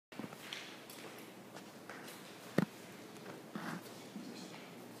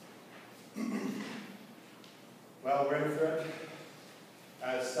Well, Winifred,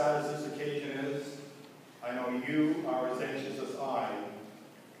 as sad as this occasion is, I know you are as anxious as I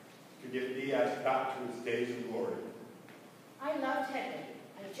to get BS back to its days of glory. I loved Hedwig.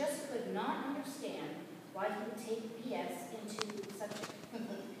 I just could not understand why he would take BS into such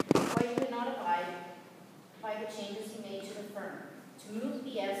why he would not abide by the changes he made to the firm. To move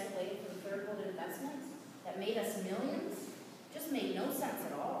BS away from third world investments that made us millions just made no sense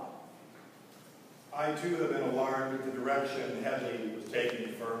at all. I too have been alarmed at the direction Hedley was taking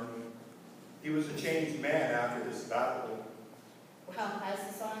the firm. He was a changed man after this battle. Well, as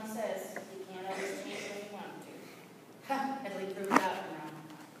the song says, you can't always change what you want to. Hedley proved that wrong.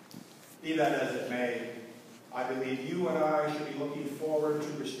 Be that as it may, I believe you and I should be looking forward to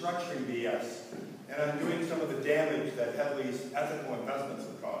restructuring BS and undoing some of the damage that Hedley's ethical investments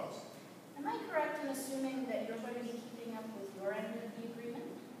have caused. Am I correct in assuming that you're going to be keeping up with your end of the agreement?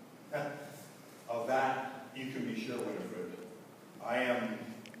 Of that, you can be sure, Winifred. I am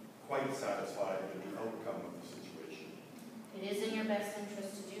quite satisfied with the outcome of the situation. It is in your best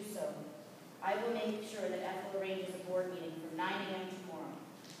interest to do so. I will make sure that Ethel arranges a board meeting for 9 a.m. tomorrow.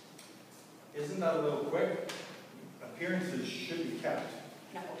 Isn't that a little quick? Appearances should be kept.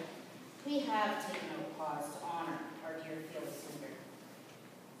 No, we have taken a pause to honor our dear Phyllis Linder.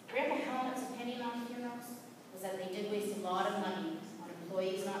 Grandpa Helmut's opinion on funerals was that they did waste a lot of money on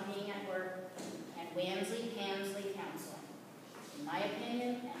employees not being at work and Wamsley-Pamsley counseling. In my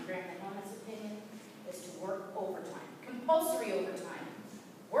opinion, and Grandpa Helmut's opinion, is to work overtime, compulsory overtime.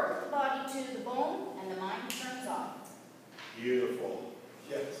 Work the body to the bone and the mind turns off. Beautiful.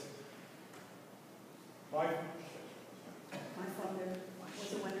 Yes. My father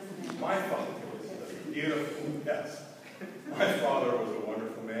was a wonderful man. My father was beautiful, yes. My father was a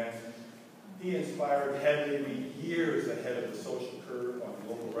wonderful man. He inspired Hedley to be years ahead of the social curve on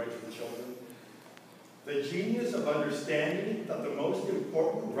local rights for children. The genius of understanding that the most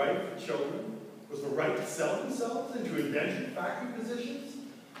important right for children was the right to sell themselves into indentured factory positions.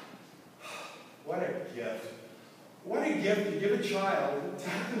 What a gift. What a gift to give a child to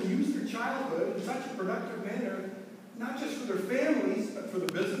have them use their childhood in such a productive manner, not just for their families, but for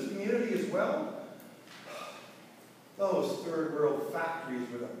the business community as well. Those third world factories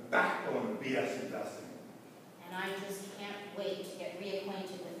were the backbone of BS investing. And I just can't wait to get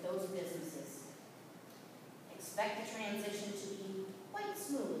reacquainted with those businesses. Expect the transition to be quite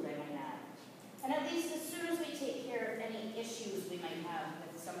smooth, I might add. And at least as soon as we take care of any issues we might have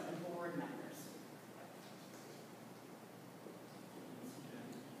with some of the board members.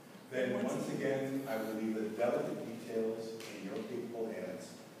 Then once again, I will leave the delicate details in your capable hands.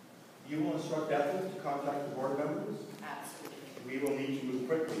 You will instruct Ethel to contact the board members. Absolutely. We will need to move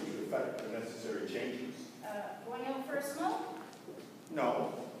quickly to effect the necessary changes. Going out for a smoke?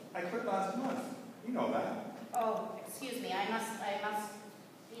 No, I quit last month. You know that. Oh, excuse me, I must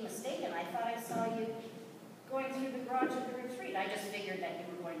be mistaken. I thought I saw you going through the garage at the retreat. I just figured that you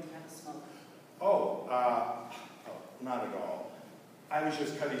were going to have a smoke. Oh, not at all. I was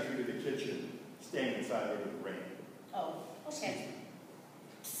just cutting through to the kitchen, staying inside under the rain. Oh, okay.